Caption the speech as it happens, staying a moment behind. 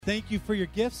Thank you for your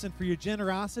gifts and for your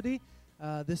generosity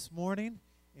this morning,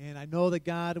 and I know that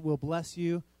God will bless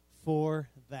you for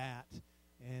that,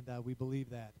 and we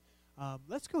believe that.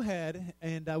 Let's go ahead,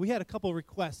 and we had a couple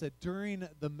requests that during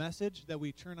the message that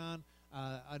we turn on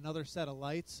another set of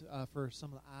lights for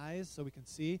some of the eyes so we can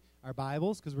see our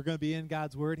Bibles, because we're going to be in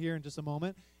God's Word here in just a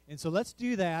moment, and so let's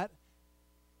do that.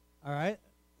 All right?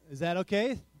 Is that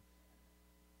okay?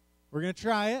 We're going to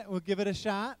try it. We'll give it a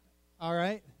shot. All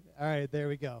right? All right, there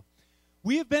we go.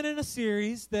 We have been in a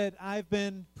series that I've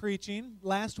been preaching.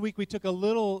 Last week we took a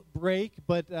little break,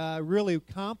 but really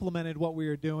complemented what we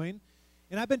were doing.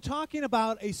 And I've been talking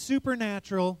about a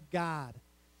supernatural God.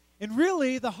 And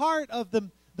really, the heart of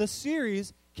the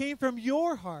series came from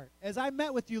your heart. As I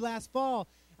met with you last fall,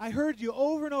 I heard you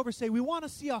over and over say, we want to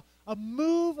see a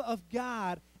move of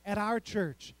God at our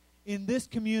church, in this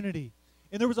community.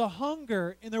 And there was a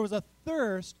hunger and there was a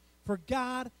thirst for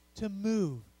God to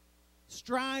move,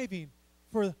 striving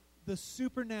for the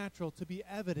supernatural to be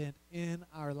evident in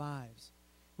our lives.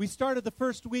 We started the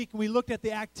first week and we looked at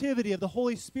the activity of the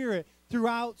Holy Spirit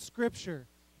throughout Scripture.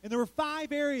 And there were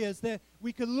 5 areas that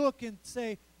we could look and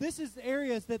say, this is the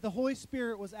areas that the Holy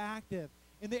Spirit was active.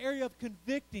 In the area of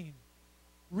convicting,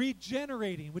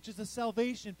 regenerating, which is a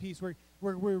salvation piece where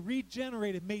we're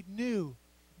regenerated, made new.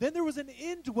 Then there was an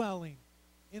indwelling,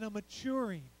 in a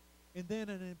maturing, and then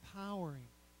an empowering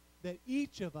that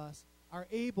each of us are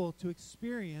able to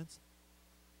experience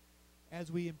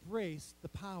as we embrace the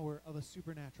power of a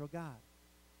supernatural God.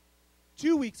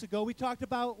 2 weeks ago, we talked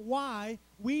about why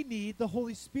we need the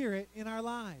Holy Spirit in our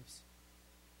lives.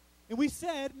 And we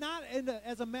said, not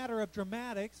as a matter of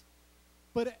dramatics,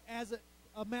 but as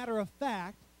a matter of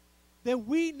fact, that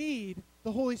we need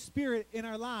the Holy Spirit in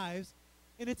our lives,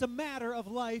 and it's a matter of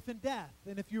life and death.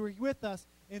 And if you were with us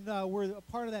and were a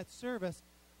part of that service,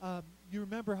 you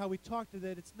remember how we talked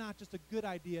that it's not just a good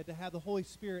idea to have the Holy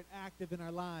Spirit active in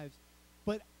our lives,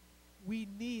 but we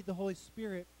need the Holy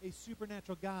Spirit, a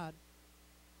supernatural God,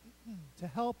 to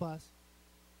help us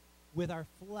with our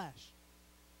flesh.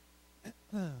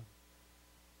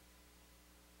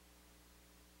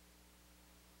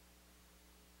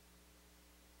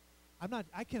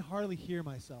 I can hardly hear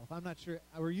myself. I'm not sure.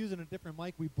 We're using a different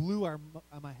mic. We blew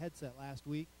my headset last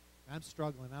week. I'm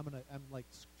struggling. I'm like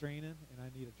straining, and I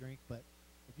need a drink. But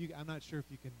I'm not sure if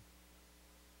you can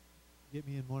get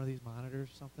me in one of these monitors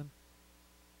or something.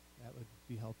 That would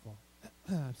be helpful.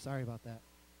 I'm sorry about that.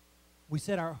 We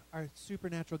said our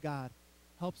supernatural God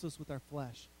helps us with our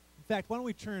flesh. In fact, why don't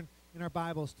we turn in our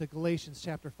Bibles to Galatians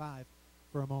chapter 5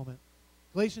 for a moment.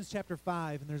 Galatians chapter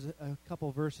 5, and there's a couple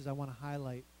of verses I want to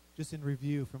highlight just in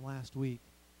review from last week.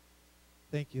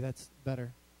 Thank you. That's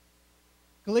better.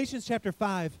 Galatians chapter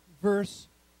 5, verse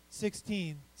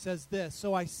 16 says this,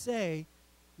 "So I say,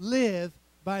 live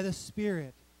by the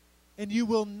Spirit, and you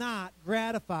will not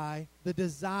gratify the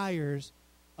desires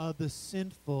of the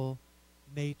sinful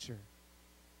nature."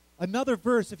 Another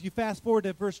verse, if you fast forward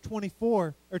to verse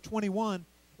 24 or 21,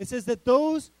 it says that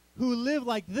those who live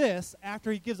like this,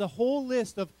 after he gives a whole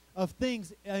list of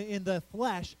things in the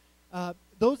flesh,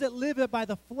 those that live by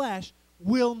the flesh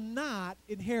will not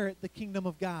inherit the kingdom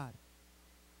of God.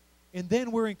 And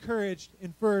then we're encouraged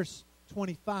in verse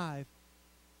 25,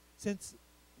 since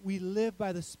we live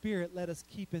by the Spirit, let us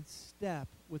keep in step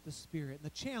with the Spirit. And the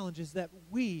challenge is that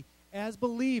we, as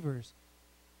believers,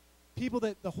 people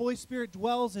that the Holy Spirit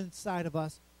dwells inside of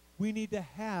us, we need to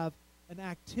have an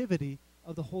activity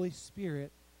of the Holy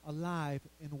Spirit alive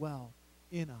and well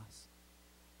in us.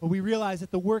 But we realize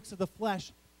that the works of the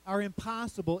flesh are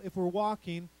impossible if we're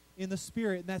walking in the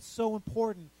Spirit, and that's so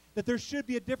important. That there should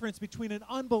be a difference between an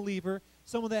unbeliever,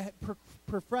 someone that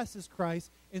professes Christ,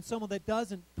 and someone that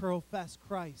doesn't profess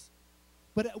Christ.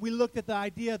 But we looked at the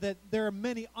idea that there are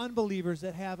many unbelievers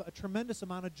that have a tremendous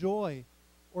amount of joy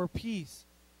or peace,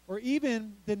 or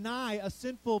even deny a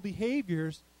sinful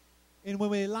behaviors. And when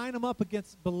we line them up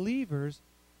against believers,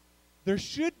 there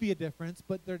should be a difference,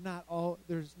 but there's not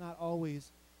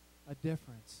always a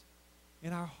difference.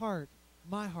 In our heart,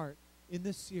 my heart, in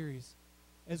this series,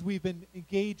 as we've been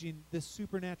engaging this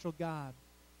supernatural God,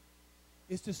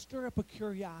 is to stir up a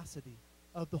curiosity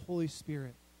of the Holy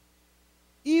Spirit.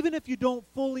 Even if you don't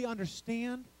fully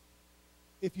understand,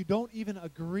 if you don't even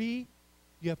agree,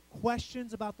 you have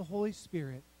questions about the Holy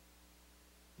Spirit,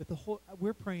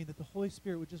 we're praying that the Holy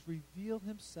Spirit would just reveal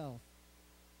himself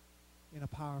in a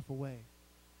powerful way.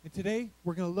 And today,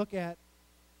 we're going to look at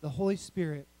the Holy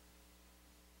Spirit,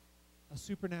 a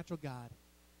supernatural God,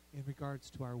 in regards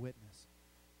to our witness.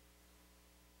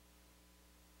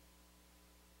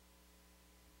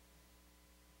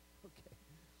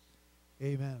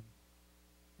 Okay. Amen.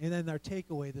 And then our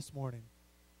takeaway this morning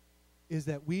is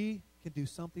that we can do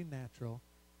something natural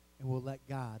and we'll let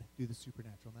God do the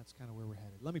supernatural. And that's kind of where we're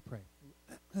headed. Let me pray.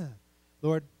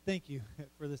 Lord, thank you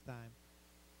for this time.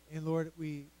 And Lord,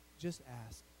 we just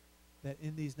ask that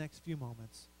in these next few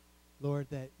moments, Lord,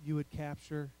 that you would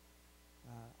capture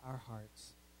our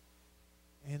hearts.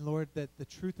 And Lord, that the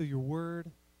truth of your word,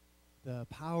 the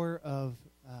power of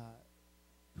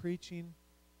preaching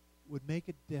would make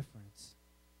a difference,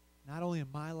 not only in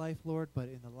my life, Lord, but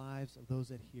in the lives of those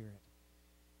that hear it.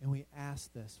 And we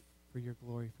ask this for your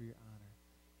glory, for your honor.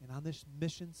 And on this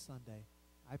Mission Sunday,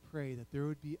 I pray that there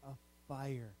would be a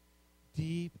fire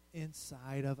deep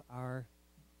inside of our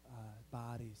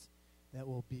bodies that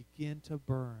will begin to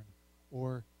burn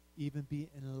or even be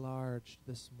enlarged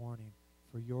this morning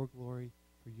for your glory,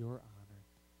 for your honor.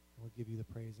 And we'll give you the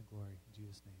praise and glory in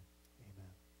Jesus' name.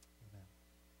 Amen. Amen.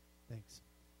 Thanks.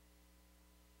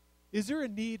 Is there a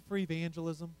need for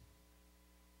evangelism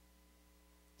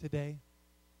today?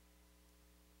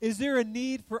 Is there a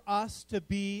need for us to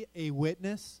be a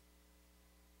witness?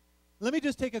 Let me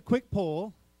just take a quick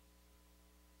poll.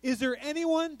 Is there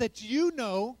anyone that you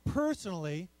know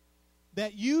personally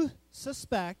that you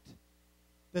suspect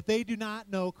that they do not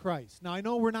know Christ? Now, I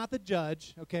know we're not the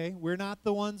judge, okay? We're not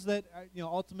the ones that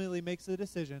ultimately makes the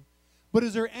decision. But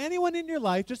is there anyone in your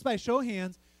life, just by show of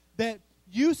hands, that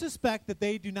you suspect that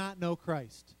they do not know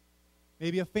Christ?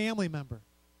 Maybe a family member,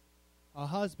 a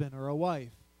husband or a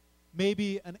wife,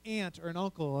 maybe an aunt or an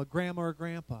uncle, a grandma or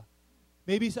grandpa,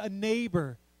 maybe a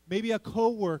neighbor, maybe a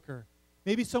coworker,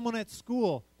 maybe someone at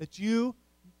school that you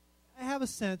have a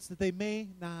sense that they may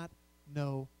not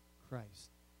know Christ.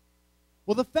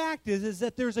 Well, the fact is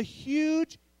that there's a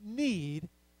huge need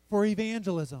for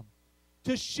evangelism,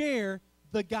 to share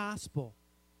the gospel.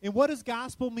 And what does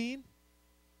gospel mean?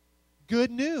 Good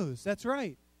news. That's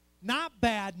right. Not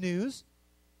bad news.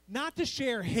 Not to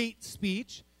share hate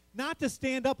speech. Not to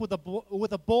stand up with a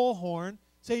bullhorn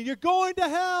saying, "You're going to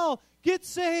hell. Get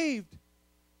saved."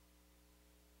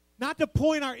 Not to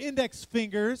point our index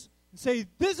fingers and say,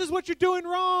 "This is what you're doing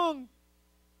wrong."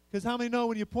 Because how many know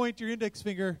when you point your index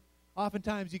finger,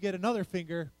 oftentimes you get another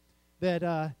finger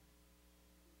that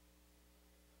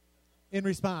in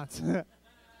response.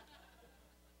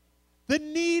 The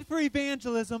need for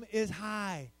evangelism is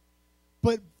high.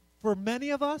 But for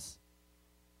many of us,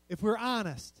 if we're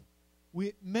honest,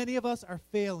 many of us are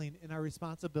failing in our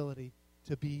responsibility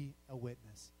to be a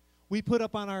witness. We put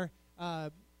up on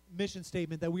our mission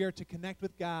statement that we are to connect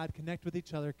with God, connect with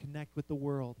each other, connect with the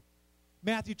world.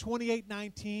 Matthew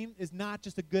 28:19 is not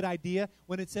just a good idea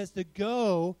when it says to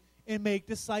go and make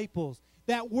disciples.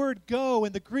 That word go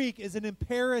in the Greek is an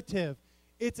imperative.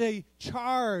 It's a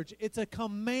charge. It's a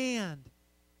command.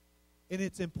 And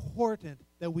it's important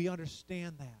that we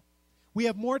understand that. We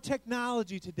have more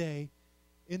technology today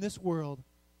in this world,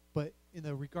 but in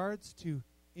the regards to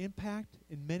impact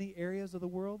in many areas of the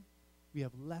world, we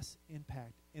have less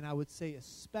impact. And I would say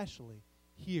especially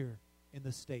here in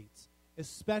the States,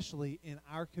 especially in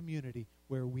our community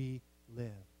where we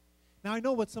live. Now, I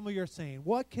know what some of you are saying.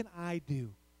 What can I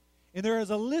do? And there is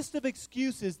a list of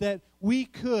excuses that we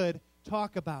could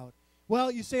talk about.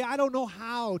 Well, you say, I don't know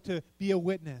how to be a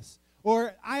witness.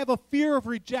 Or I have a fear of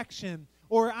rejection.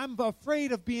 Or I'm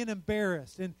afraid of being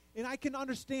embarrassed. And I can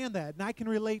understand that, and I can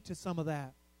relate to some of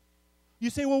that. You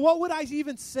say, well, what would I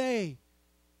even say?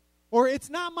 Or it's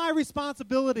not my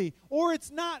responsibility. Or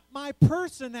it's not my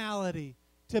personality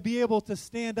to be able to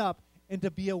stand up and to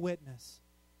be a witness.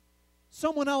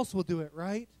 Someone else will do it,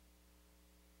 right?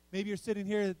 Maybe you're sitting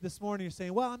here this morning, you're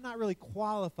saying, well, I'm not really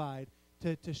qualified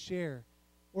to share.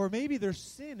 Or maybe there's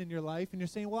sin in your life, and you're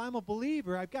saying, well, I'm a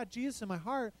believer, I've got Jesus in my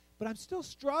heart, but I'm still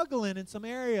struggling in some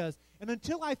areas. And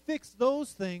until I fix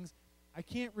those things, I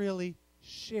can't really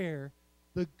share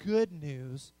the good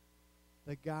news,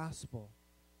 the gospel.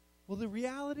 Well, the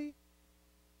reality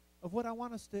of what I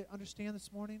want us to understand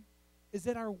this morning is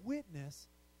that our witness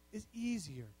is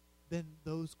easier than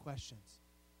those questions.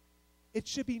 It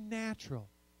should be natural.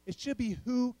 It should be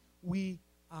who we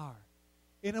are.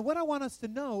 And what I want us to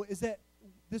know is that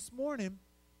this morning,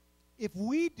 if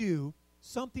we do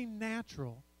something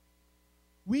natural,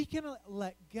 we can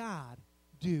let God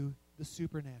do the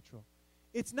supernatural.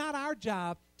 It's not our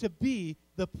job to be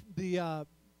the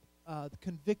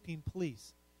convicting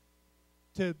police,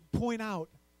 to point out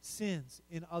sins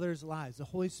in others' lives. The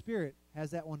Holy Spirit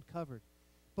has that one covered.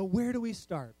 But where do we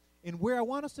start? And where I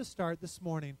want us to start this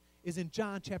morning is in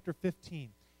John chapter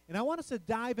 15. And I want us to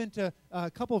dive into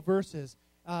a couple of verses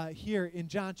here in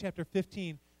John chapter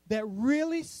 15 that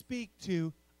really speak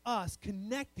to us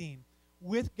connecting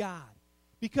with God.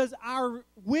 Because our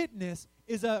witness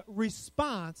is a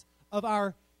response of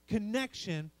our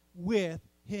connection with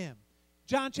him.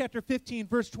 John chapter 15,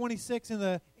 verse 26 in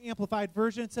the Amplified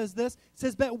Version says this. It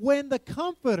says, but when the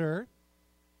Comforter,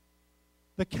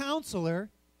 the Counselor,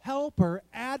 Helper,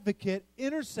 Advocate,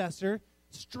 Intercessor,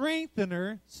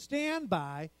 Strengthener,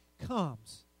 Standby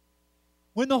comes.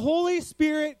 When the Holy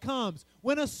Spirit comes,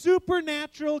 when a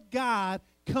supernatural God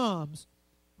comes,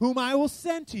 whom I will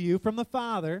send to you from the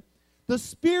Father, the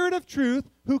Spirit of truth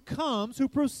who comes, who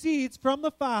proceeds from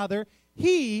the Father,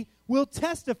 he will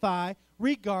testify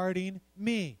regarding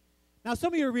me. Now,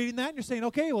 some of you are reading that and you're saying,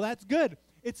 okay, well, that's good.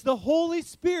 It's the Holy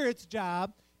Spirit's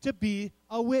job to be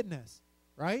a witness,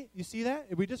 right? You see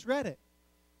that? We just read it.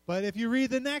 But if you read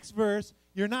the next verse,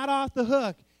 you're not off the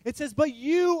hook. It says, but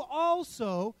you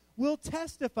also will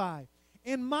testify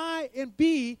and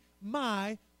be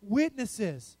my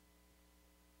witnesses.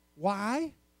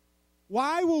 Why?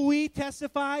 Why will we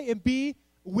testify and be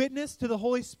witness to the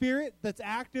Holy Spirit that's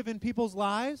active in people's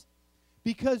lives?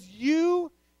 Because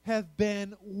you have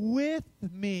been with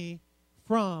me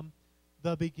from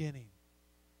the beginning.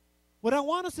 What I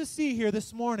want us to see here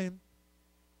this morning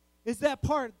is that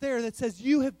part there that says,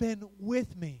 you have been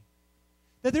with me.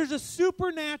 That there's a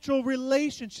supernatural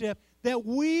relationship that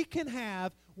we can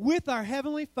have with our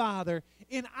Heavenly Father.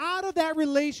 And out of that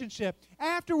relationship,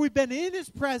 after we've been in His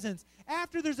presence,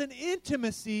 after there's an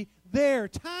intimacy there,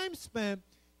 time spent,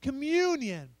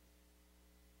 communion,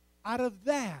 out of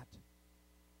that,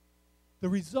 the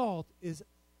result is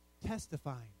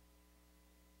testifying,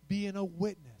 being a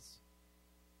witness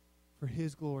for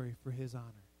His glory, for His honor.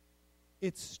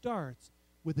 It starts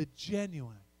with a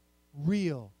genuine,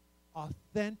 real,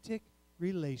 authentic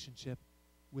relationship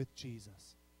with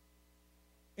Jesus.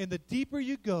 And the deeper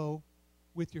you go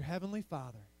with your Heavenly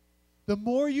Father, the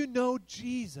more you know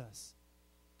Jesus,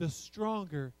 the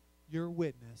stronger your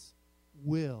witness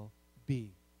will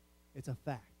be. It's a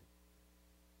fact.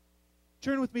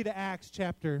 Turn with me to Acts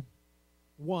chapter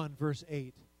 1, verse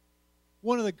 8.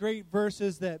 One of the great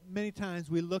verses that many times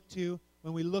we look to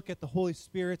when we look at the Holy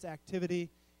Spirit's activity.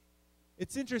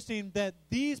 It's interesting that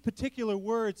these particular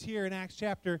words here in Acts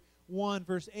chapter 1,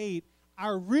 verse 8,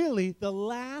 are really the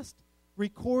last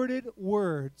recorded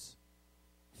words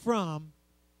from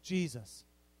Jesus,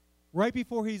 right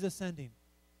before He's ascending.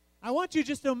 I want you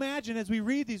just to imagine, as we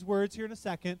read these words here in a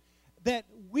second, that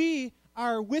we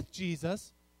are with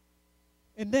Jesus,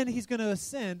 and then He's going to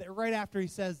ascend right after He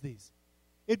says these.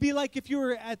 It'd be like if you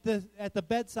were at the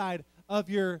bedside of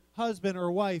your husband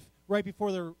or wife right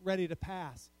before they're ready to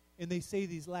pass, and they say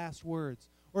these last words.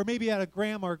 Or maybe at a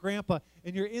grandma or grandpa,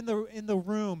 and you're in the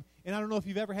room, and I don't know if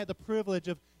you've ever had the privilege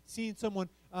of seeing someone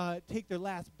take their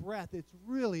last breath. It's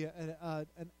really an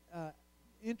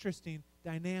interesting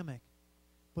dynamic.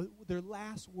 But their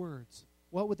last words,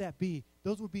 what would that be?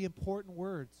 Those would be important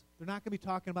words. They're not going to be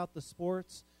talking about the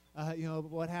sports,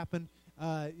 what happened,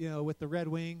 with the Red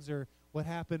Wings, or what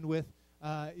happened with,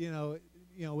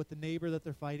 with the neighbor that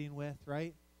they're fighting with,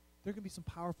 right? There are going to be some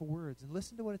powerful words. And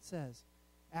listen to what it says.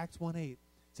 Acts 1:8. It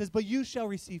says, but you shall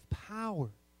receive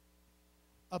power,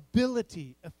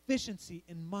 ability, efficiency,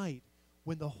 and might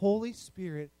when the Holy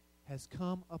Spirit has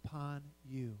come upon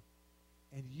you.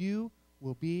 And you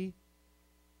will be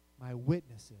my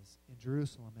witnesses in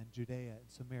Jerusalem and Judea and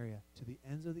Samaria to the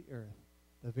ends of the earth,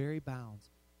 the very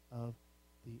bounds of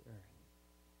the earth.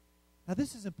 Now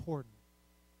this is important.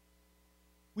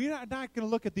 We are not going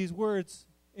to look at these words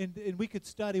and we could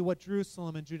study what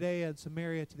Jerusalem and Judea and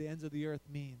Samaria to the ends of the earth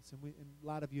means. And a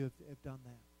lot of you have done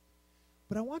that.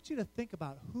 But I want you to think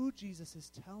about who Jesus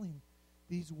is telling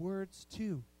these words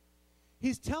to.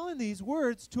 He's telling these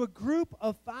words to a group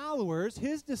of followers,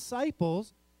 His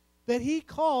disciples, that He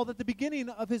called at the beginning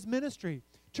of His ministry.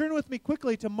 Turn with me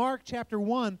quickly to Mark chapter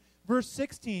 1, verse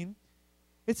 16.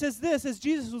 It says this, as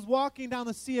Jesus was walking down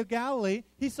the Sea of Galilee,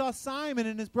 He saw Simon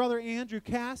and his brother Andrew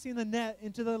casting the net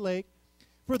into the lake,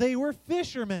 for they were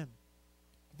fishermen.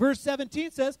 Verse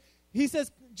 17 says,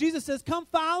 Jesus says, come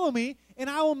follow me, and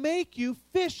I will make you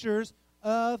fishers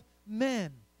of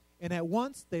men. And at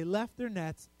once they left their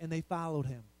nets, and they followed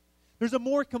Him. There's a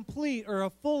more complete or a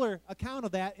fuller account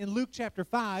of that in Luke chapter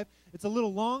 5. It's a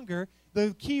little longer.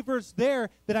 The key verse there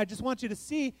that I just want you to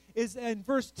see is in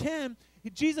verse 10.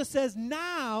 Jesus says,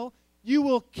 now you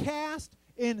will cast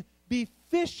and be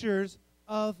fishers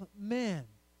of men.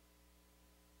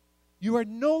 You are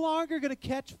no longer going to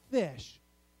catch fish,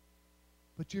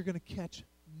 but you're going to catch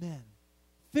men.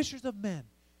 Fishers of men.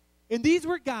 And these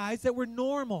were guys that were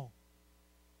normal,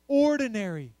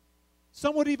 ordinary.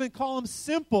 Some would even call them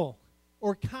simple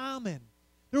or common.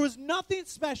 There was nothing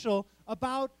special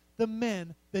about the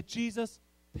men that Jesus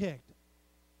picked,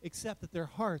 except that their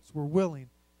hearts were willing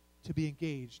to be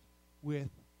engaged with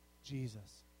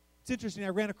Jesus. It's interesting. I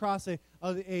ran across a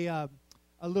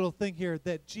little thing here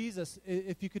that Jesus,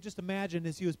 if you could just imagine,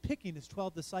 as he was picking his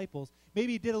 12 disciples,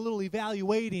 maybe he did a little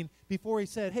evaluating before he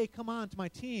said, hey, come on to my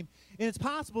team. And it's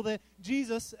possible that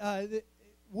Jesus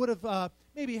would have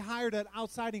maybe hired an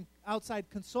outside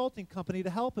consulting company to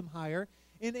help him hire.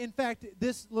 And in fact,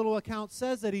 this little account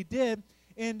says that he did.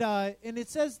 And it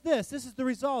says this is the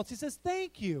results. He says,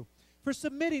 thank you for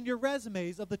submitting your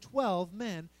resumes of the 12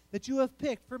 men that you have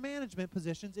picked for management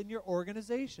positions in your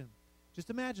organization. Just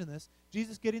imagine this.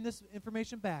 Jesus getting this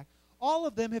information back. All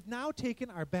of them have now taken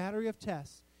our battery of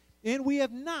tests. And we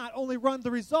have not only run the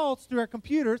results through our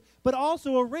computers, but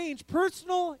also arranged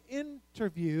personal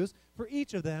interviews for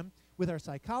each of them with our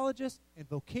psychologists and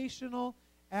vocational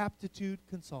aptitude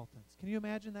consultants. Can you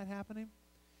imagine that happening?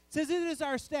 It says it is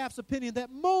our staff's opinion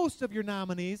that most of your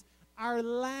nominees are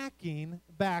lacking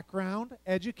background,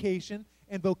 education,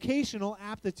 and vocational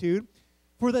aptitude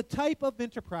for the type of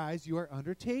enterprise you are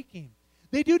undertaking.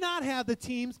 They do not have the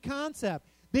team's concept.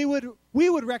 We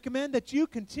would recommend that you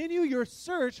continue your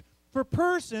search for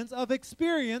persons of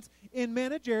experience in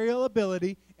managerial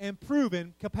ability and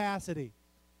proven capacity.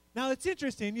 Now, it's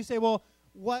interesting. You say, well,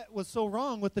 what was so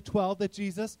wrong with the 12 that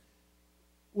Jesus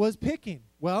was picking?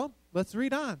 Well, let's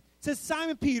read on. It says,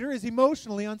 Simon Peter is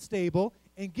emotionally unstable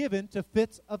and given to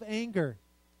fits of anger.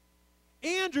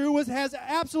 Andrew has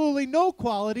absolutely no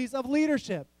qualities of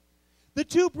leadership. The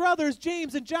two brothers,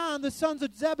 James and John, the sons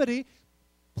of Zebedee,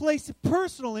 place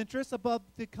personal interests above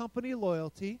the company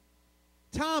loyalty.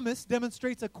 Thomas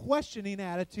demonstrates a questioning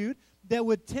attitude that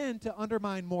would tend to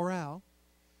undermine morale.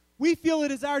 We feel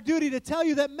it is our duty to tell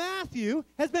you that Matthew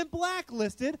has been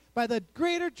blacklisted by the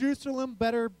Greater Jerusalem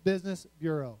Better Business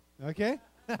Bureau. Okay?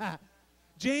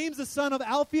 James, the son of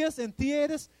Alphaeus and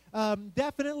Theudas,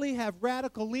 definitely have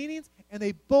radical leanings, and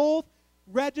they both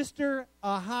register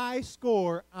a high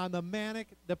score on the manic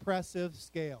depressive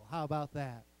scale. How about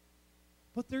that?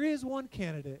 But there is one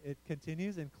candidate, it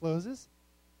continues and closes,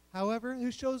 however,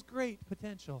 who shows great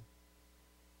potential.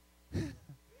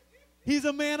 He's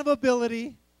a man of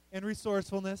ability and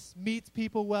resourcefulness, meets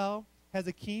people well, has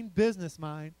a keen business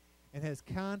mind, and has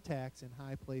contacts in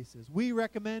high places. We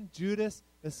recommend Judas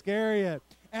Iscariot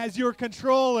as your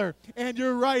controller and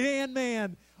your right-hand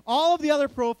man. All of the other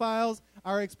profiles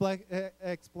are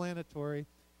explanatory,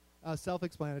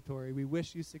 self-explanatory. We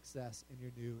wish you success in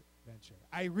your new venture.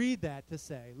 I read that to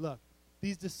say, look,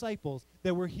 these disciples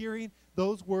that were hearing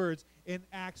those words in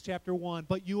Acts chapter 1,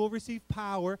 but you will receive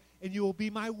power and you will be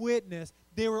my witness.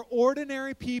 They were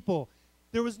ordinary people.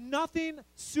 There was nothing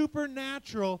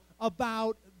supernatural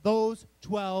about those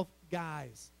 12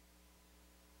 guys.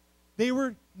 They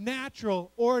were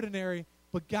natural, ordinary,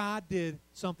 but God did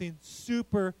something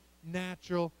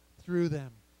supernatural through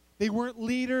them. They weren't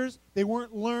leaders. They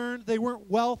weren't learned. They weren't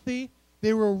wealthy.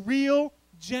 They were real,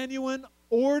 genuine,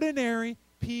 ordinary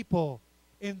people.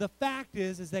 And the fact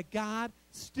is that God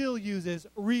still uses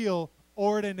real,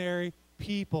 ordinary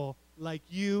people like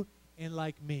you and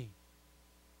like me.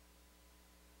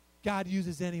 God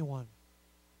uses anyone.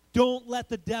 Don't let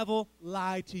the devil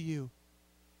lie to you.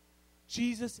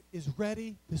 Jesus is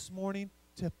ready this morning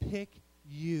to pick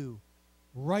you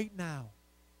right now.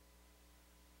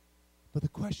 But the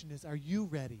question is, are you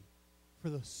ready for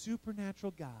the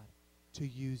supernatural God to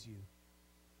use you,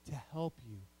 to help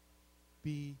you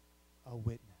be a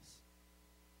witness?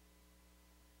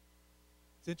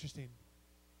 It's interesting.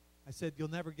 I said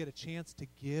you'll never get a chance to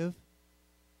give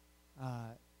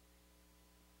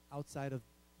outside of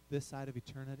this side of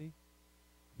eternity.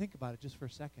 Think about it just for a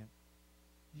second.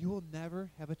 You will never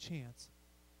have a chance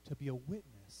to be a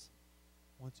witness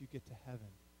once you get to heaven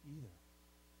either.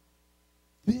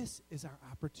 This is our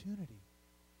opportunity.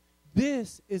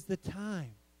 This is the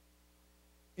time.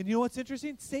 And you know what's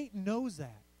interesting? Satan knows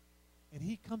that. And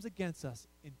he comes against us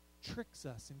and tricks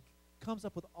us and comes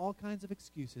up with all kinds of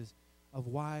excuses of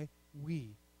why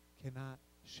we cannot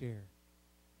share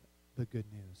the good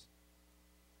news.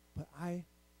 But I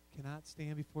cannot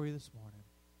stand before you this morning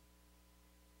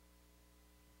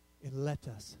and let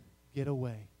us get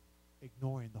away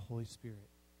ignoring the Holy Spirit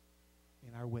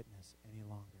in our witness any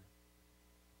longer.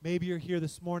 Maybe you're here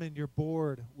this morning and you're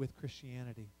bored with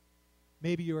Christianity.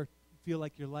 Maybe you feel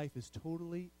like your life is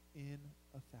totally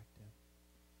ineffective.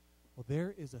 Well,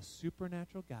 there is a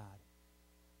supernatural God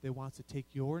that wants to take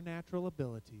your natural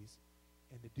abilities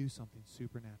and to do something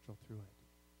supernatural through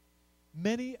it.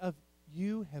 Many of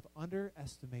you have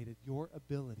underestimated your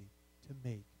ability to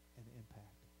make an impact.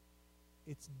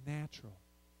 It's natural,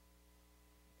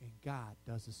 and God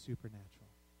does the supernatural.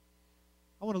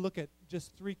 I want to look at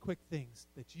just 3 quick things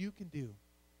that you can do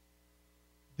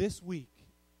this week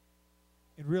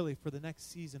and really for the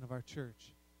next season of our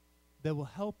church that will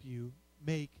help you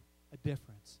make a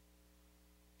difference.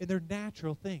 And they're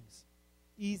natural things,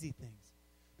 easy things.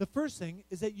 The first thing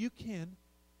is that you can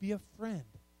be a friend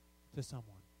to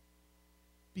someone.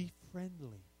 Be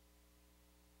friendly.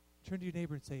 Turn to your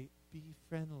neighbor and say, be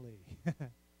friendly.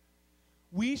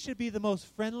 We should be the most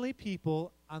friendly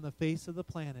people on the face of the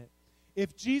planet.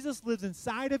 If Jesus lives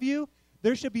inside of you,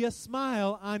 there should be a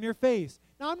smile on your face.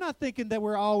 Now, I'm not thinking that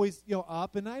we're always,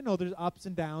 up, and I know there's ups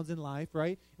and downs in life,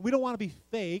 right? We don't want to be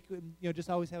fake, just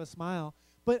always have a smile.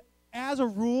 But as a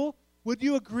rule, would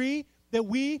you agree that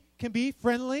we can be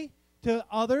friendly to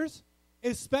others,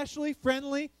 especially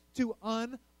friendly to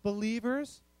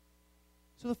unbelievers?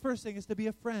 So the first thing is to be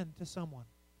a friend to someone.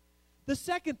 The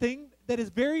second thing that is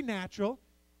very natural,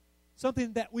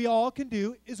 something that we all can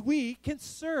do, is we can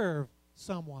serve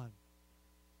someone.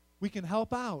 We can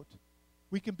help out.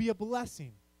 We can be a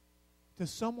blessing to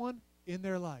someone in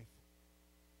their life.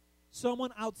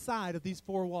 Someone outside of these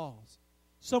four walls.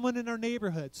 Someone in our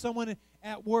neighborhood. Someone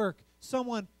at work.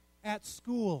 Someone at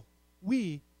school.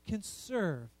 We can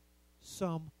serve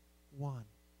someone.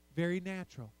 Very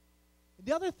natural. And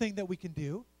the other thing that we can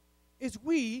do is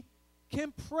we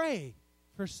can pray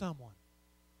for someone.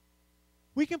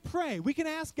 We can pray. We can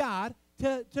ask God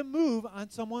to move on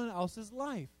someone else's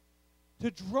life,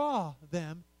 to draw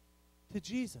them to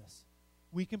Jesus.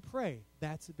 We can pray.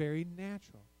 That's very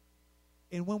natural.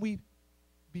 And when we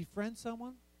befriend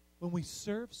someone, when we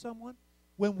serve someone,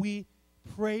 when we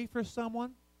pray for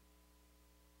someone,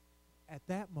 at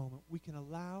that moment we can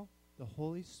allow the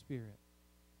Holy Spirit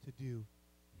to do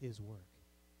his work,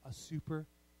 a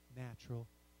supernatural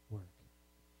work.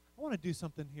 I want to do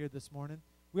something here this morning.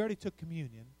 We already took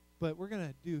communion, but we're going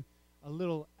to do a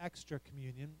little extra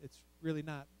communion. It's really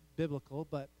not biblical,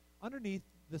 but underneath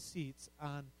the seats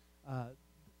on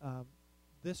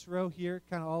this row here,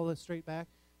 kind of all the straight back,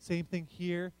 same thing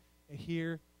here,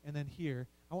 here, and then here.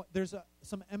 There's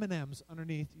some M&Ms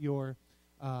underneath your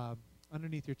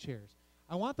chairs.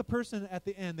 I want the person at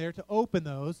the end there to open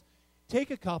those,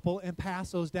 take a couple, and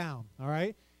pass those down, all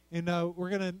right? And we're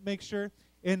going to make sure.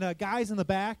 And guys in the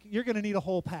back, you're going to need a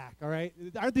whole pack, all right?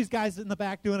 Aren't these guys in the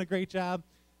back doing a great job?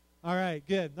 All right,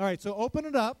 good. All right, so open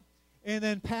it up and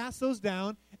then pass those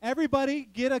down. Everybody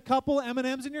get a couple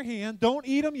M&Ms in your hand. Don't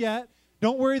eat them yet.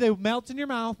 Don't worry, they melt in your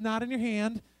mouth, not in your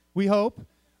hand, we hope.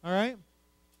 All right?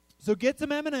 So get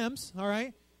some M&Ms, all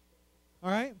right?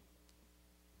 All right?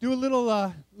 Do a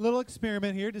little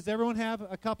experiment here. Does everyone have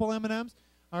a couple M&Ms?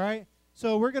 All right?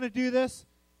 So we're going to do this,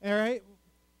 all right?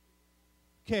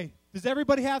 Okay. Does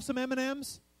everybody have some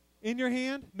M&Ms in your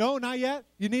hand? No, not yet?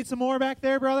 You need some more back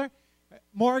there, brother?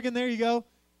 Morgan, there you go.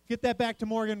 Get that back to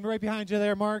Morgan right behind you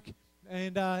there, Mark.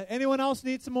 And anyone else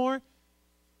need some more?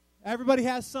 Everybody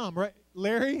has some, right?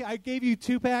 Larry, I gave you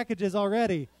 2 packages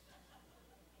already.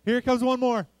 Here comes one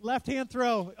more. Left-hand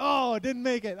throw. Oh, didn't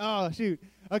make it. Oh, shoot.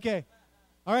 Okay.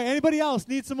 All right, anybody else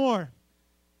need some more?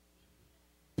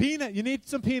 Peanut. You need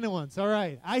some peanut ones. All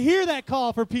right. I hear that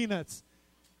call for peanuts.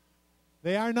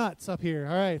 They are nuts up here.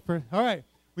 All right. All right.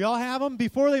 We all have them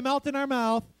before they melt in our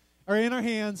mouth or in our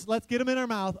hands. Let's get them in our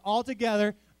mouth all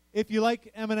together. If you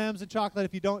like M&Ms and chocolate,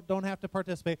 if you don't have to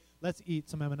participate, let's eat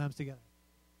some M&Ms together.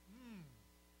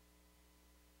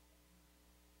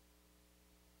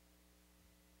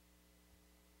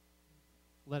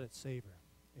 Let it savor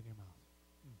in your mouth.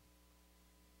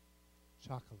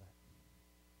 Chocolate.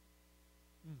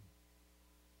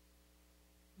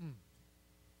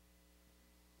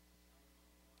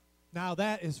 Now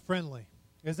that is friendly,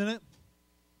 isn't it?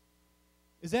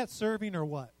 Is that serving or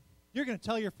what? You're going to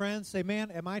tell your friends, say,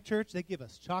 man, at my church, they give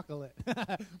us chocolate.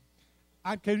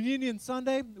 On Communion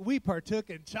Sunday, we partook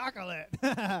in chocolate.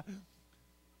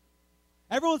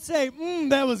 Everyone say,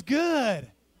 that was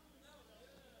good.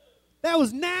 That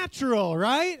was natural,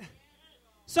 right?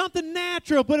 Something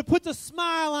natural, but it puts a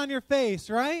smile on your face,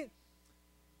 right?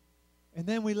 And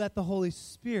then we let the Holy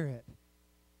Spirit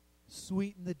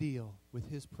sweeten the deal with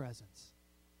his presence.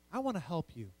 I want to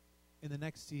help you in the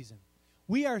next season.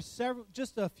 We are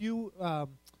just a few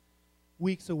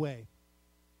weeks away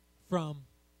from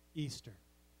Easter.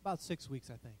 About 6 weeks,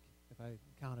 I think, if I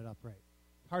count it up right.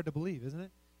 Hard to believe, isn't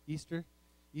it? Easter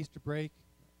break.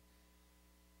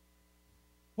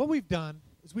 What we've done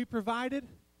is we provided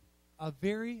a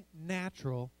very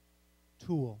natural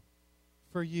tool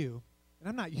for you. And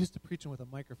I'm not used to preaching with a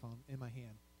microphone in my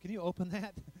hand. Can you open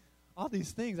that? All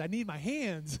these things, I need my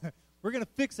hands. We're going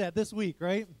to fix that this week,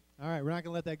 right? All right, we're not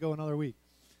going to let that go another week.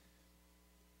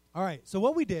 All right, so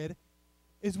what we did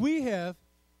is we have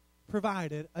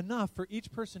provided enough for each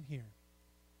person here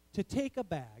to take a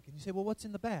bag. And you say, well, what's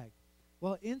in the bag?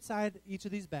 Well, inside each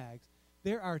of these bags,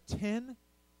 there are 10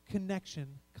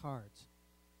 connection cards.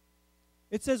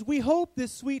 It says, "We hope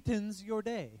this sweetens your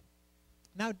day."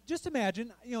 Now, just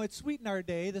imagine, it sweetened our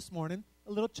day this morning,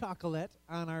 a little chocolate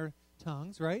on our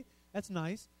tongues, right? That's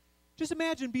nice. Just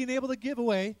imagine being able to give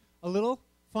away a little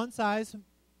fun-size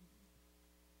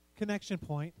connection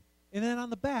point, and then on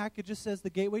the back, it just says the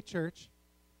Gateway Church.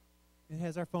 It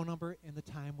has our phone number and the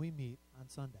time we meet on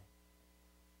Sunday.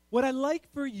 What I'd like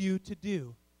for you to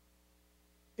do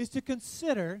is to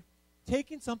consider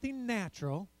taking something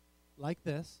natural like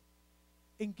this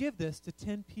and give this to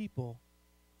 10 people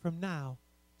from now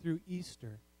through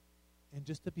Easter, and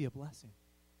just to be a blessing.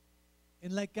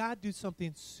 And let God do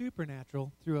something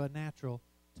supernatural through a natural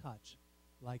touch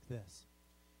like this.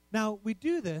 Now, we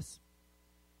do this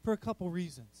for a couple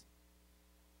reasons.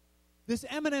 This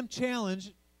M&M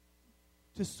challenge,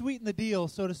 to sweeten the deal,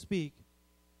 so to speak,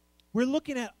 we're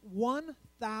looking at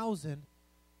 1,000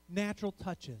 natural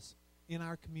touches in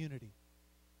our community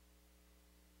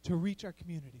to reach our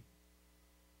community.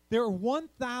 There are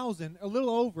 1,000, a little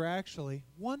over actually,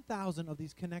 1,000 of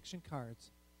these connection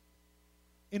cards.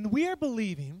 And we are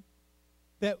believing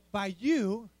that by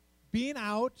you being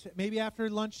out, maybe after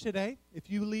lunch today, if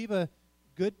you leave a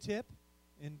good tip,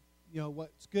 and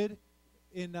what's good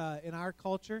in our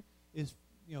culture is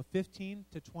 15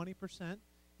 to 20%.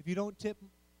 If you don't tip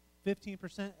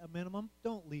 15% a minimum,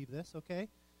 don't leave this, okay?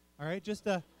 All right, just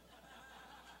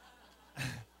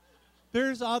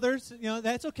there's others,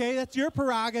 that's okay. That's your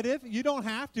prerogative. You don't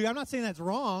have to. I'm not saying that's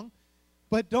wrong,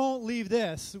 but don't leave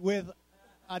this with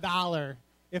 $1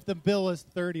 if the bill is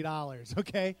 $30,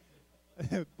 okay?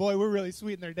 Boy, we're really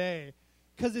sweetening their day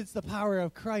because it's the power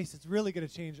of Christ. It's really going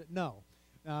to change it. No.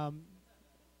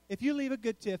 If you leave a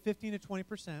good tip, 15 to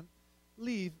 20%,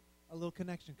 leave a little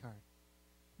connection card.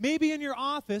 Maybe in your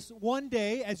office, one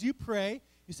day as you pray,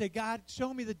 you say, "God,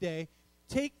 show me the day."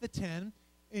 Take the 10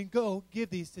 and go give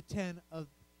these to 10 of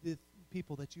the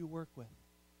people that you work with.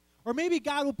 Or maybe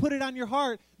God will put it on your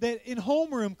heart that in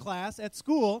homeroom class at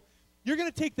school, you're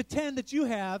going to take the 10 that you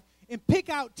have and pick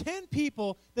out 10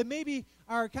 people that maybe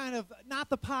are kind of not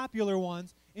the popular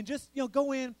ones, and just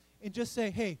go in and just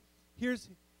say, "Hey,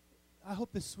 I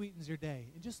hope this sweetens your day,"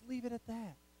 and just leave it at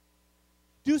that.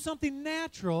 Do something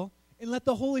natural and let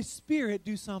the Holy Spirit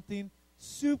do something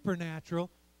supernatural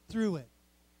through it.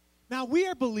 Now, we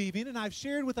are believing, and I've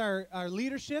shared with our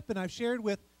leadership, and I've shared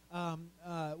with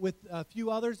a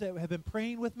few others that have been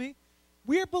praying with me,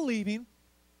 we are believing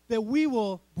that we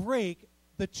will break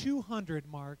the 200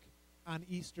 mark on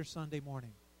Easter Sunday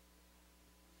morning.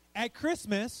 At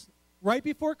Christmas, right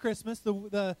before Christmas,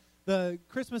 the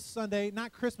Christmas Sunday,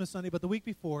 not Christmas Sunday, but the week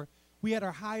before, we had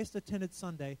our highest attended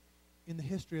Sunday in the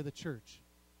history of the church,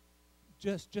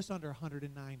 just under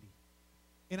 190.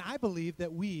 And I believe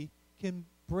that we can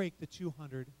break the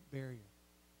 200 barrier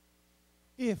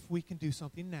if we can do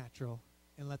something natural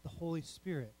and let the Holy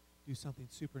Spirit do something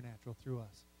supernatural through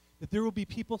us. That there will be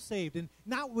people saved, and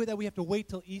not that we have to wait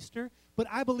till Easter, but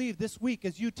I believe this week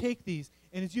as you take these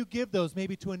and as you give those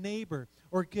maybe to a neighbor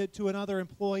or give to another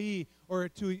employee, or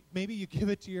to maybe you give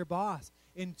it to your boss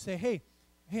and say, hey,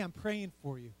 I'm praying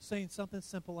for you, saying something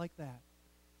simple like that,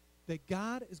 that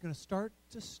God is going to start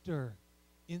to stir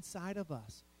inside of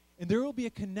us, and there will be a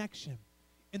connection.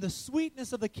 And the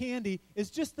sweetness of the candy is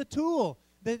just the tool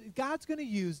that God's going to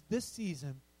use this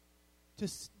season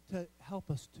to help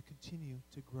us to continue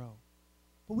to grow.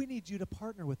 But we need you to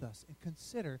partner with us and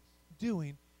consider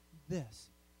doing this.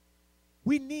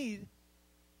 We need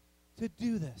to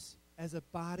do this as a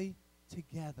body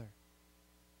together.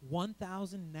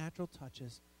 1,000 natural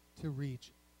touches to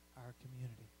reach our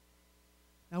community.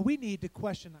 Now, we need to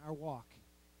question our walk.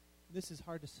 This is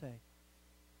hard to say.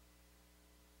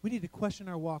 We need to question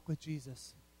our walk with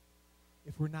Jesus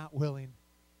if we're not willing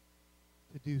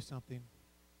to do something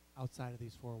outside of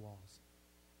these four walls.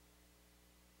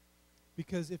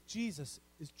 Because if Jesus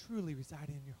is truly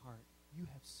residing in your heart, you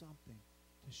have something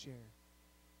to share.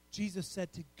 Jesus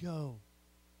said to go.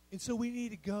 And so we need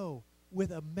to go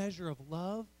with a measure of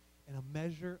love and a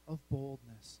measure of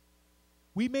boldness.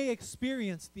 We may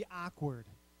experience the awkward,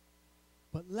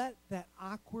 but let that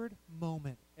awkward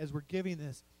moment as we're giving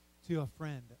this to a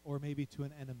friend or maybe to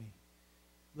an enemy,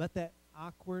 let that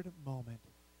awkward moment,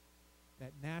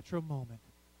 that natural moment,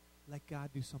 let God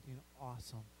do something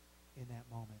awesome in that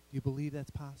moment. Do you believe that's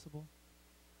possible?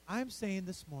 I'm saying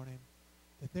this morning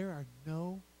that there are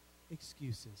no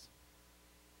excuses.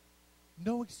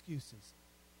 No excuses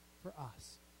for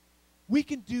us. We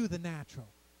can do the natural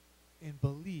and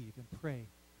believe and pray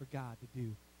for God to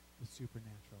do the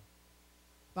supernatural.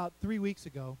 About 3 weeks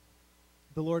ago,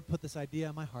 the Lord put this idea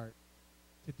in my heart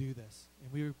to do this.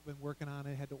 And we've been working on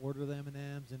it, had to order the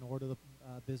M&Ms and order the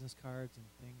business cards and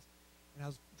things. And I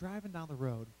was driving down the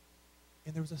road,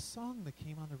 and there was a song that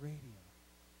came on the radio.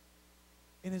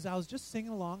 And as I was just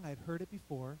singing along, I'd heard it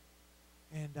before,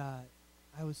 and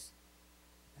I was,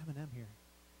 M&M here.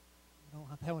 I don't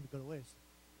want that one to go to waste.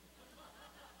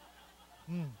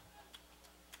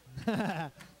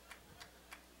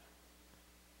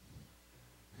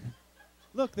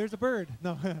 Look, there's a bird.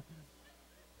 No,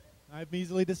 I'm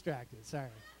easily distracted. Sorry.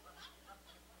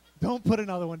 Don't put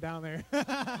another one down there.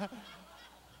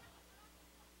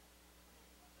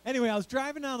 Anyway, I was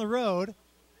driving down the road,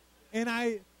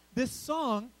 and this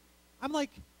song, I'm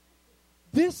like,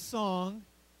 this song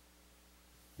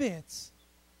fits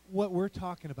what we're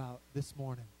talking about this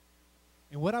morning.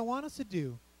 And what I want us to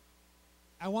do,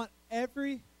 I want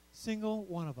every single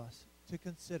one of us to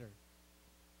consider,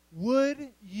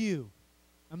 would you,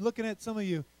 I'm looking at some of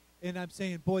you, and I'm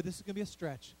saying, boy, this is going to be a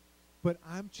stretch, but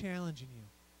I'm challenging you.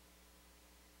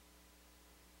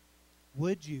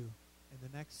 Would you, in the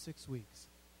next 6 weeks,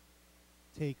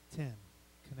 take 10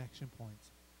 connection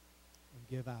points and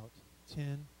give out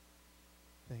 10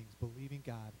 things, believing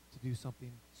God to do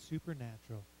something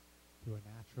supernatural through a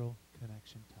natural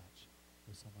connection touch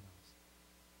with someone else?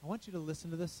 I want you to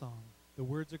listen to this song. The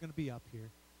words are going to be up here.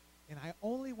 And I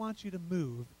only want you to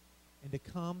move and to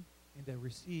come and to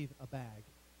receive a bag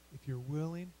if you're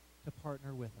willing to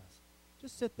partner with us.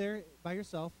 Just sit there by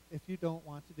yourself if you don't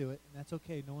want to do it, and that's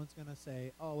okay. No one's going to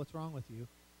say, oh, what's wrong with you?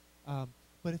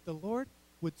 But if the Lord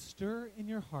would stir in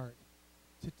your heart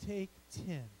to take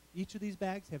 10, each of these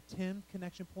bags have 10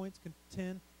 connection points,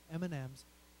 10 M&Ms,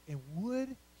 and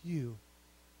would you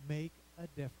make a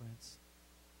difference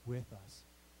with us?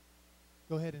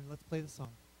 Go ahead and let's play the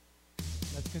song.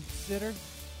 Let's consider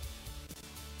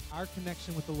our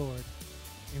connection with the Lord.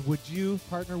 And would you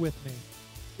partner with me?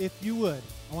 If you would,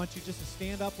 I want you just to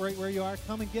stand up right where you are.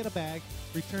 Come and get a bag.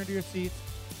 Return to your seats.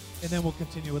 And then we'll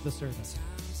continue with the service.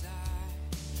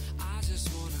 I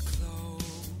just want to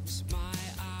close my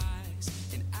eyes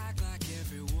and act like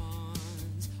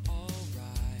everyone's all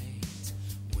right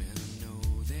when I know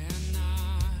they're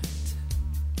not.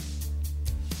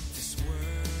 This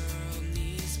world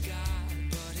needs God,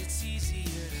 but it's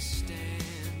easier to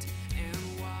stand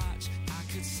and watch. I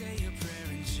could say a prayer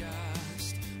and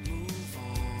just move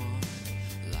on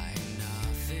like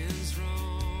nothing's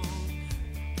wrong.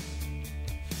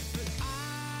 But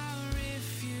I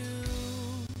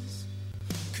refuse,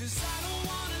 'cause I don't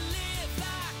want to live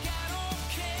like I don't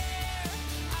care.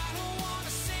 I don't want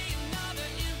to say another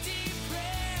empty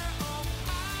prayer. Oh,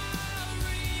 I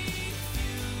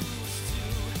refuse to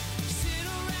sit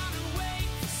around and wait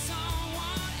for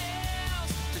someone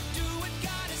else to do what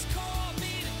God has called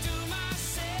me to do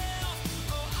myself.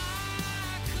 Oh,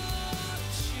 I could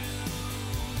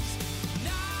choose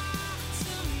not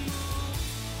to move,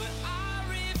 but I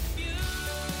refuse.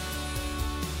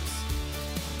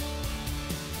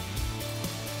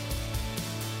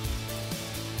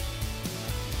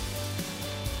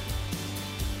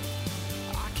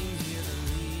 I can hear the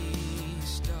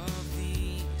least of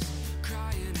these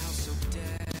crying out so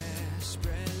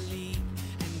desperately,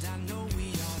 and I know we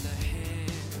are the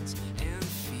hands and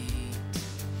feet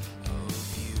of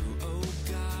you, oh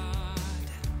God.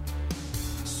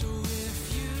 So if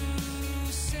you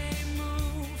say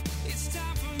move, it's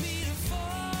time for me to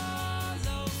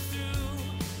follow through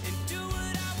and do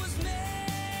what I was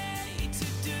made to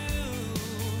do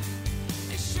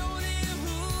and show them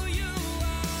who you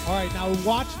are. All right, now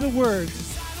watch the words.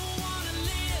 'Cause I don't want to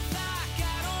live like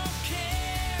I don't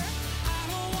care. I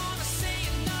don't want to say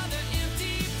another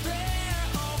empty prayer.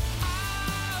 Oh,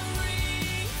 I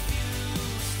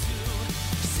refuse to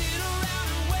sit around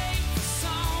and wait for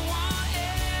someone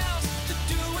else to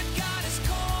do what God has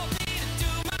called me to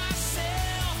do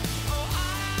myself. Oh,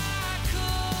 I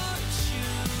could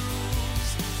choose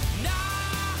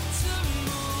not to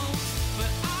move,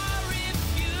 but I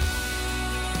refuse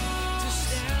to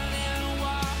stand and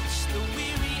watch the wheels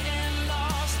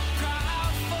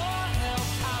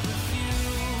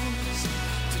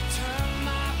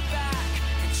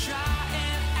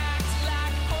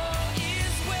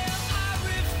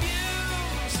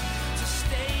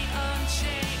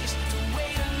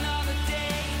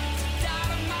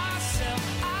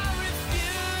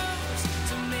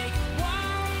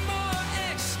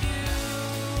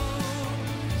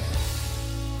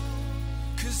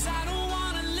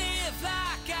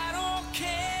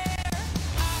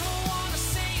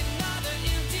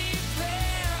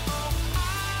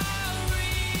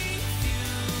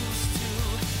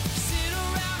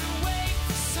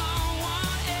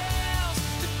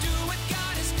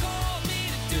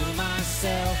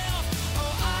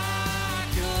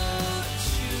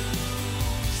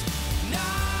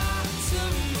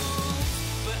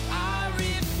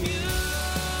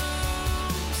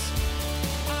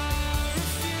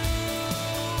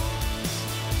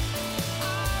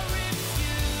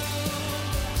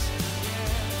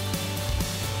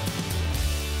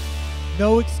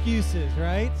No excuses,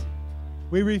 right?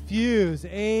 We refuse.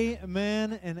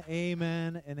 Amen and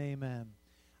amen and amen.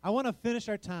 I want to finish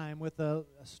our time with a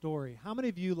story. How many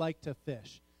of you like to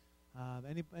fish?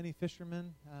 Any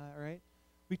fishermen? Right?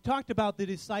 We talked about the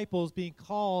disciples being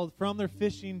called from their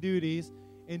fishing duties,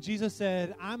 and Jesus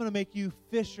said, I'm going to make you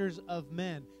fishers of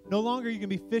men. No longer are you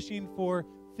going to be fishing for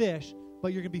fish,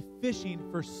 but you're going to be fishing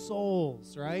for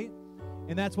souls, right?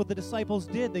 And that's what the disciples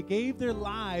did. They gave their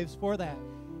lives for that.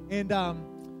 And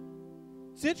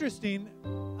it's interesting.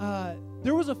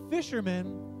 There was a fisherman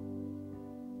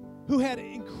who had an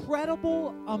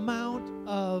incredible amount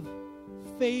of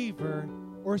favor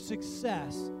or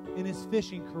success in his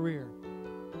fishing career.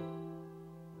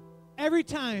 Every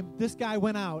time this guy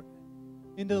went out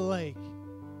into the lake,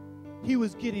 he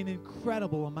was getting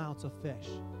incredible amounts of fish.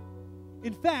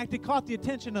 In fact, it caught the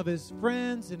attention of his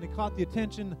friends, and it caught the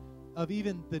attention of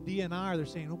even the DNR. They're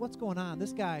saying, well, what's going on?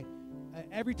 This guy,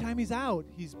 every time he's out,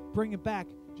 he's bringing back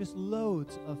just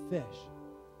loads of fish.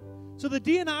 So the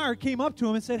DNR came up to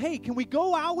him and said, hey, can we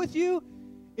go out with you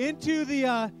into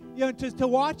the, to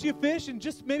watch you fish and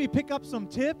just maybe pick up some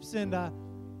tips? And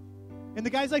the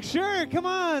guy's like, sure, come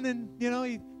on. And,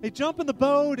 they jump in the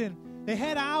boat and they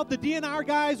head out. The DNR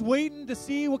guy's waiting to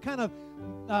see what kind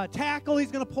of tackle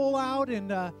he's going to pull out.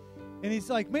 And he's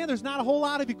like, man, there's not a whole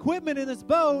lot of equipment in this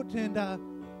boat. And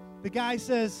the guy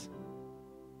says,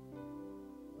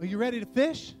 are you ready to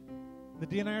fish? The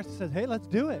DNR says, hey, let's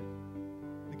do it.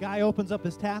 The guy opens up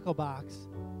his tackle box,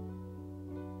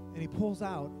 and he pulls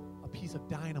out a piece of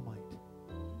dynamite.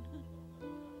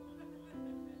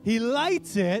 He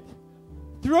lights it,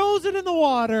 throws it in the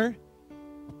water,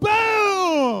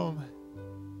 boom!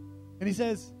 And he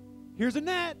says, here's a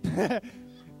net.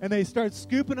 And they start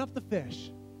scooping up the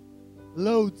fish,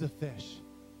 loads of fish.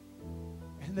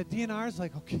 And the DNR's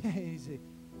like, okay.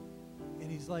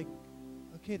 And he's like,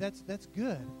 okay, that's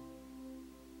good.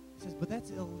 He says, but that's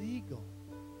illegal.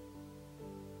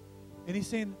 And he's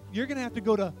saying, you're going to have to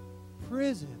go to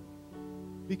prison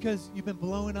because you've been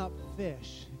blowing up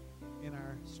fish in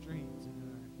our streams and in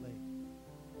our lake.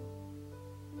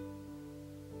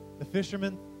 The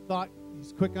fisherman thought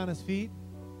he's quick on his feet.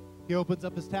 He opens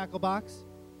up his tackle box.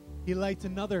 He lights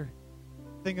another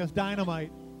thing of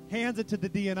dynamite, hands it to the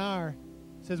DNR,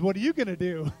 says, what are you going to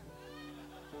do?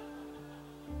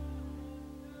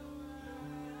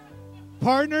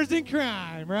 Partners in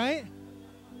crime, right?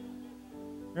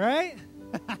 Right?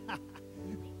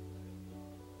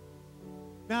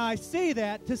 Now, I say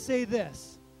that to say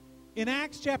this. In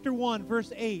Acts chapter 1,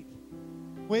 verse 8,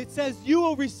 where it says, you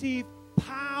will receive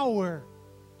power.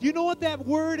 Do you know what that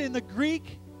word in the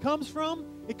Greek comes from?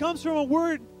 It comes from a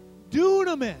word,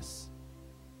 dunamis,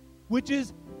 which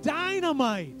is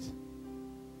dynamite.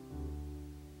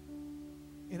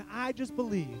 And I just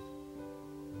believe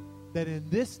that in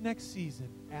this next season,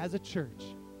 as a church,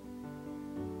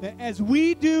 that as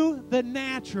we do the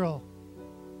natural,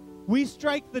 we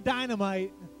strike the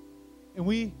dynamite and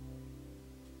we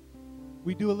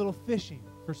do a little fishing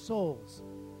for souls.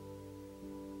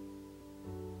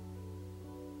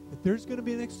 That there's going to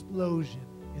be an explosion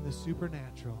in the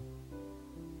supernatural.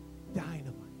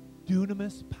 Dynamite,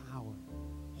 dunamis power,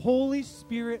 Holy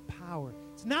Spirit power.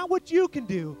 It's not what you can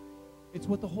do, it's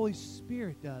what the Holy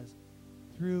Spirit does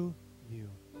through you.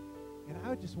 And I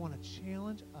would just want to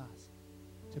challenge us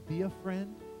to be a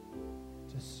friend,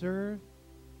 to serve,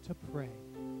 to pray.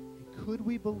 And could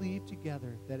we believe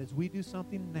together that as we do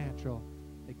something natural,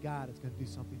 that God is going to do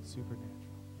something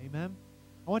supernatural? Amen?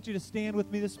 I want you to stand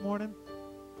with me this morning,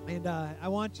 and I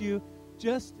want you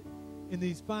just in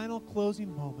these final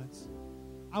closing moments,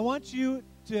 I want you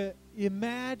to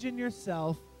imagine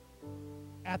yourself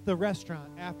at the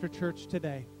restaurant after church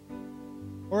today.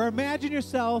 Or imagine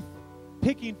yourself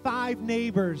picking 5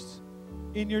 neighbors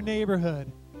in your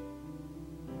neighborhood.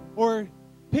 Or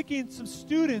picking some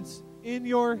students in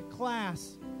your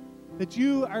class that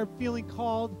you are feeling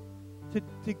called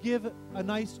to give a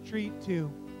nice treat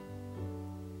to.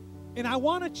 And I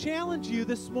want to challenge you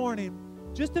this morning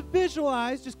just to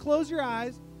visualize, just close your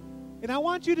eyes, and I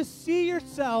want you to see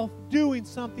yourself doing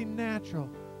something natural.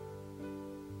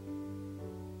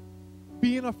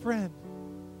 Being a friend.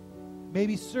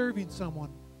 Maybe serving someone,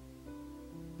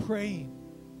 praying,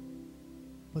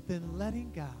 but then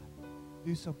letting God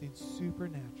do something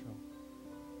supernatural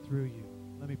through you.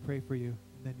 Let me pray for you,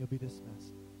 and then you'll be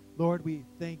dismissed. Lord, we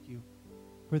thank you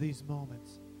for these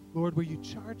moments. Lord, where you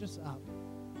charge us up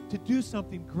to do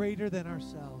something greater than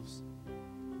ourselves.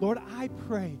 Lord, I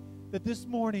pray that this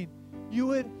morning you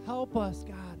would help us,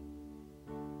 God,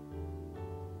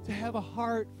 to have a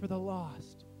heart for the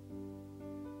lost,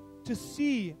 to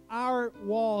see our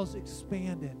walls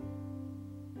expanded,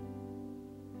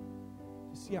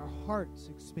 see our hearts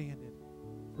expanded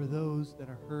for those that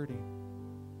are hurting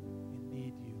and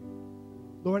need you.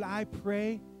 Lord, I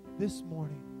pray this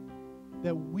morning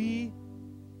that we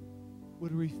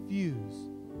would refuse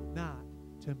not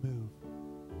to move.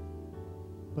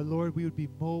 But Lord, we would be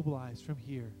mobilized from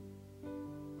here.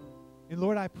 And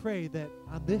Lord, I pray that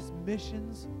on this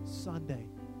Missions Sunday,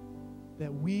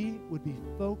 that we would be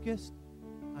focused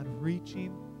on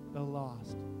reaching the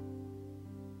lost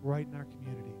right in our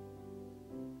community.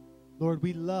 Lord,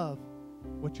 we love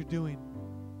what you're doing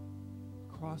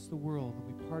across the world, and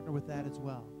we partner with that as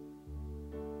well.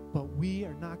 But we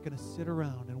are not going to sit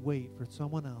around and wait for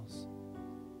someone else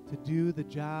to do the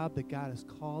job that God has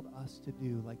called us to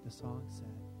do, like the song said.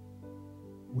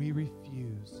 We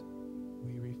refuse.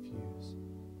 We refuse.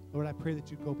 Lord, I pray that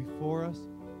you go before us,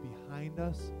 behind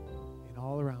us, and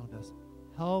all around us.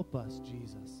 Help us,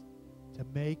 Jesus, to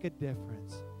make a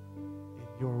difference in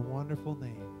your wonderful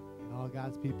name. And all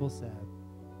God's people said,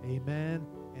 amen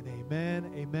and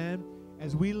amen, amen.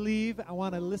 As we leave, I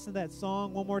want to listen to that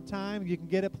song one more time. You can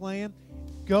get it playing.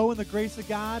 Go in the grace of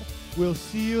God. We'll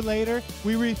see you later.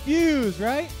 We refuse,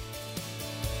 right?